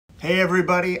Hey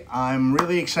everybody, I'm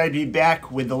really excited to be back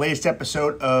with the latest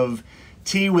episode of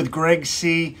Tea with Gregg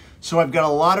C. So I've got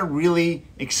a lot of really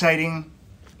exciting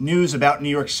news about New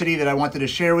York City that I wanted to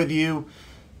share with you.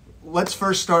 Let's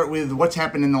first start with what's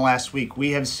happened in the last week.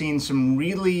 We have seen some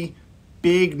really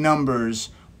big numbers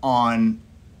on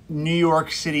New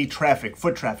York City traffic,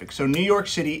 foot traffic. So New York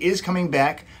City is coming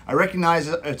back. I recognize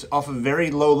it's off of very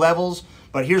low levels,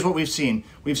 but here's what we've seen.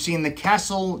 We've seen the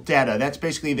Castle data. That's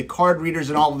basically the card readers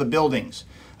in all of the buildings.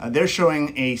 They're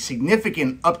showing a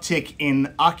significant uptick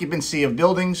in occupancy of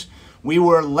buildings. We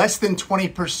were less than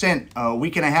 20% a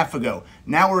week and a half ago.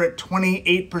 Now we're at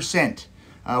 28%.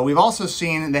 We've also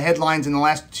seen in the headlines in the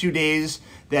last 2 days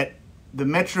that the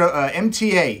Metro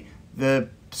MTA, the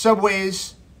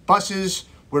subways, buses,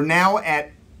 we're now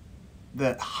at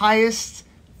the highest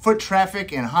foot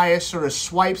traffic and highest sort of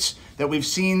swipes that we've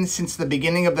seen since the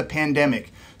beginning of the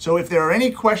pandemic. So if there are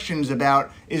any questions about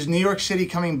is New York City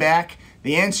coming back,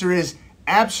 the answer is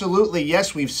absolutely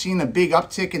yes. We've seen a big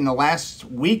uptick in the last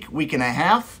week and a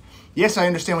half. Yes, I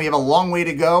understand we have a long way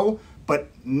to go, but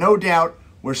no doubt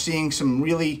we're seeing some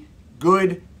really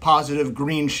good, positive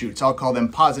green shoots. I'll call them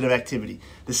positive activity.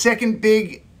 The second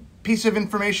big piece of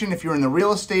information, if you're in the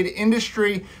real estate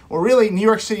industry, or really New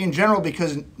York City in general,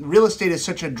 because real estate is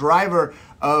such a driver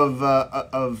of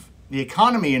the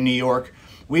economy in New York,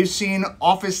 we've seen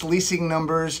office leasing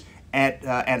numbers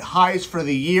at highs for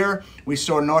the year. We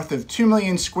saw north of 2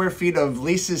 million square feet of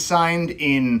leases signed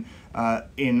in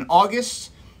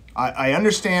August. I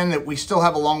understand that we still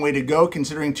have a long way to go,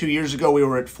 considering 2 years ago we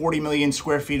were at 40 million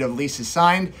square feet of leases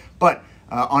signed, but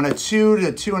on a 2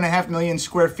 to 2.5 million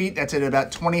square feet, that's at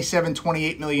about 27,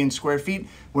 28 million square feet.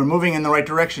 We're moving in the right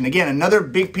direction. Again, another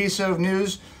big piece of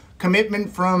news, commitment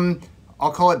from,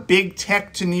 I'll call it big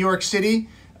tech to New York City.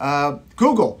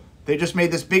 Google, they just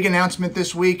made this big announcement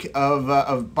this week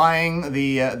of buying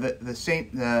the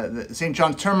St.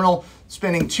 John's Terminal,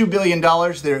 spending $2 billion.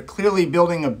 They're clearly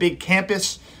building a big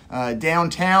campus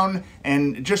downtown,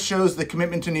 and it just shows the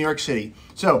commitment to New York City.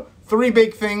 So, three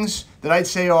big things that I'd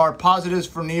say are positives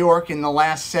for New York in the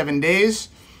last 7 days.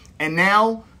 And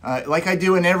now, like I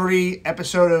do in every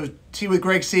episode of Tea with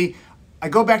Gregg C, I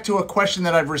go back to a question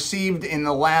that I've received in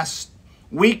the last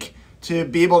week to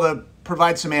be able to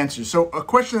provide some answers. So a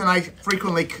question that I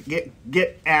frequently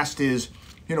get asked is,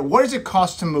 what does it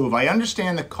cost to move? I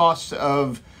understand the cost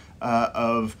of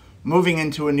moving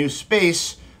into a new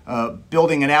space,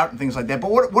 building it out and things like that,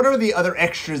 but what are the other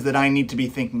extras that I need to be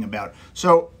thinking about?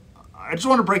 So I just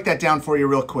want to break that down for you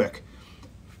real quick.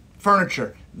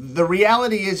 Furniture. The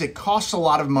reality is it costs a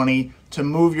lot of money to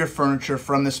move your furniture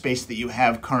from the space that you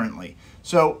have currently.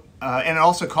 So, and it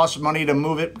also costs money to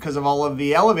move it because of all of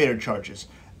the elevator charges.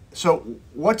 So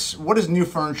what does new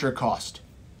furniture cost?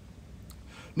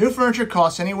 New furniture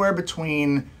costs anywhere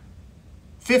between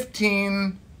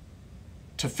 $15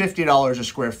 to $50 a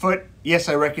square foot. Yes,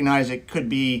 I recognize it could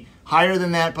be higher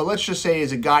than that, but let's just say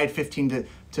as a guide, $15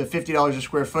 to $50 a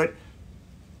square foot.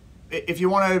 If you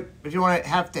want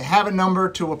to have a number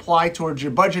to apply towards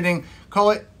your budgeting, call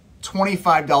it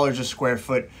 $25 a square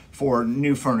foot for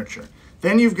new furniture.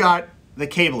 Then you've got the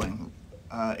cabling.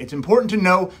 It's important to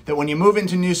know that when you move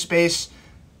into new space,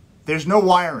 there's no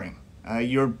wiring.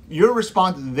 You're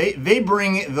responsible. They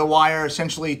bring the wire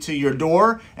essentially to your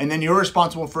door, and then you're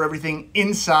responsible for everything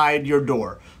inside your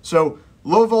door. So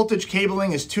low voltage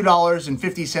cabling is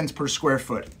 $2.50 per square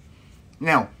foot.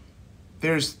 Now,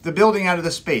 there's the building out of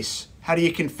the space. How do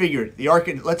you configure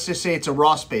it? Let's just say it's a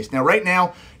raw space. Now, right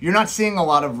now, you're not seeing a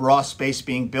lot of raw space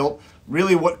being built.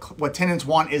 Really, what tenants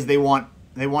want is they want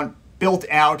built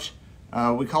out.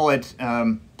 We call it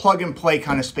plug and play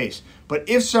kind of space. But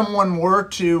if someone were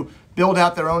to build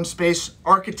out their own space,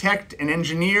 architect and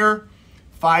engineer,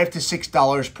 $5 to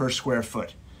 $6 per square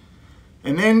foot.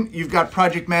 And then you've got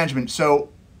project management. So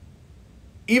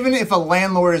even if a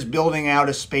landlord is building out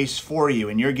a space for you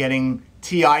and you're getting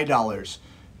TI dollars,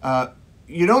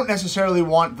 you don't necessarily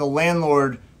want the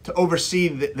landlord to oversee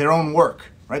their own work,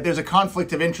 right? There's a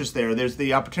conflict of interest there. There's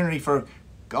the opportunity for,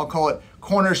 I'll call it,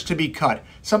 corners to be cut.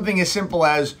 Something as simple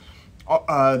as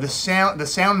the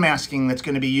sound masking that's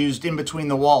going to be used in between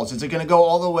the walls. Is it going to go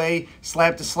all the way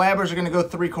slab to slab, or is it going to go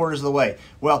 3/4 of the way?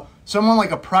 Well, someone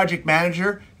like a project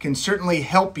manager can certainly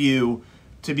help you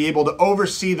to be able to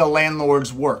oversee the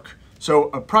landlord's work. So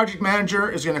a project manager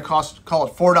is going to cost, call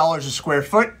it $4 a square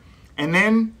foot, and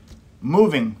then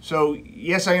moving. So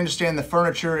yes, I understand the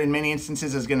furniture in many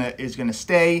instances is gonna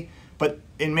stay, but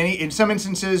in some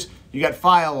instances you got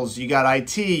files, you got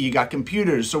IT, you got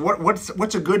computers. So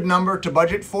what's a good number to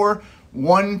budget for?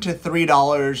 $1 to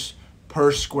 $3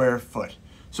 per square foot.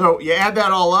 So you add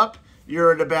that all up,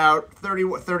 you're at about 30,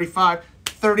 what, 35,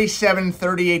 37,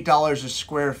 $38 a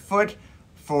square foot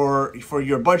for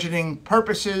your budgeting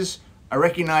purposes. I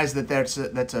recognize that that's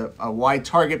a wide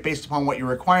target based upon what your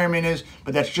requirement is,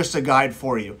 but that's just a guide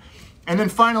for you. And then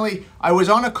finally, I was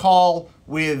on a call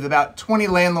with about 20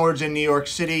 landlords in New York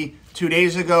City 2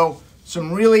 days ago.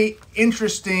 Some really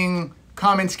interesting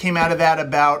comments came out of that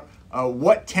about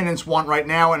what tenants want right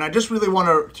now, and I just really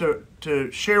want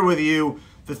to share with you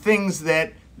the things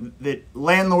that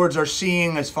landlords are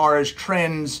seeing as far as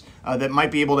trends that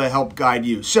might be able to help guide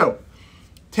you. So,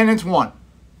 tenants want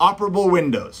operable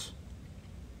windows.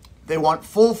 They want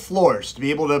full floors to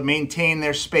be able to maintain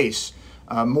their space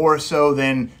more so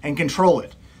than and control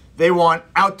it. They want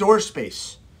outdoor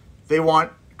space. They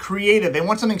want creative. They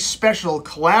want something special,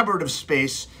 collaborative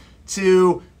space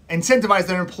to incentivize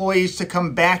their employees to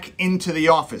come back into the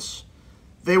office.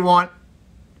 They want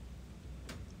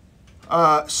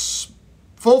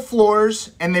full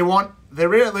floors, and they're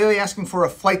really asking for a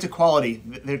flight to quality.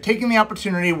 They're taking the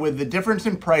opportunity with the difference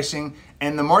in pricing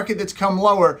and the market that's come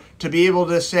lower to be able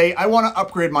to say, I want to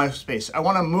upgrade my space. I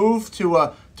want to move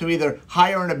to either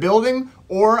higher in a building,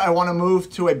 or I want to move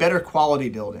to a better quality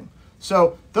building.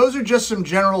 So those are just some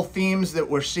general themes that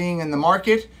we're seeing in the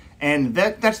market. And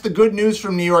that's the good news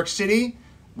from New York City.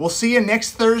 We'll see you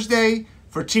next Thursday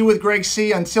for Tea with Gregg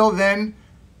C. Until then,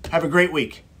 have a great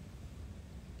week.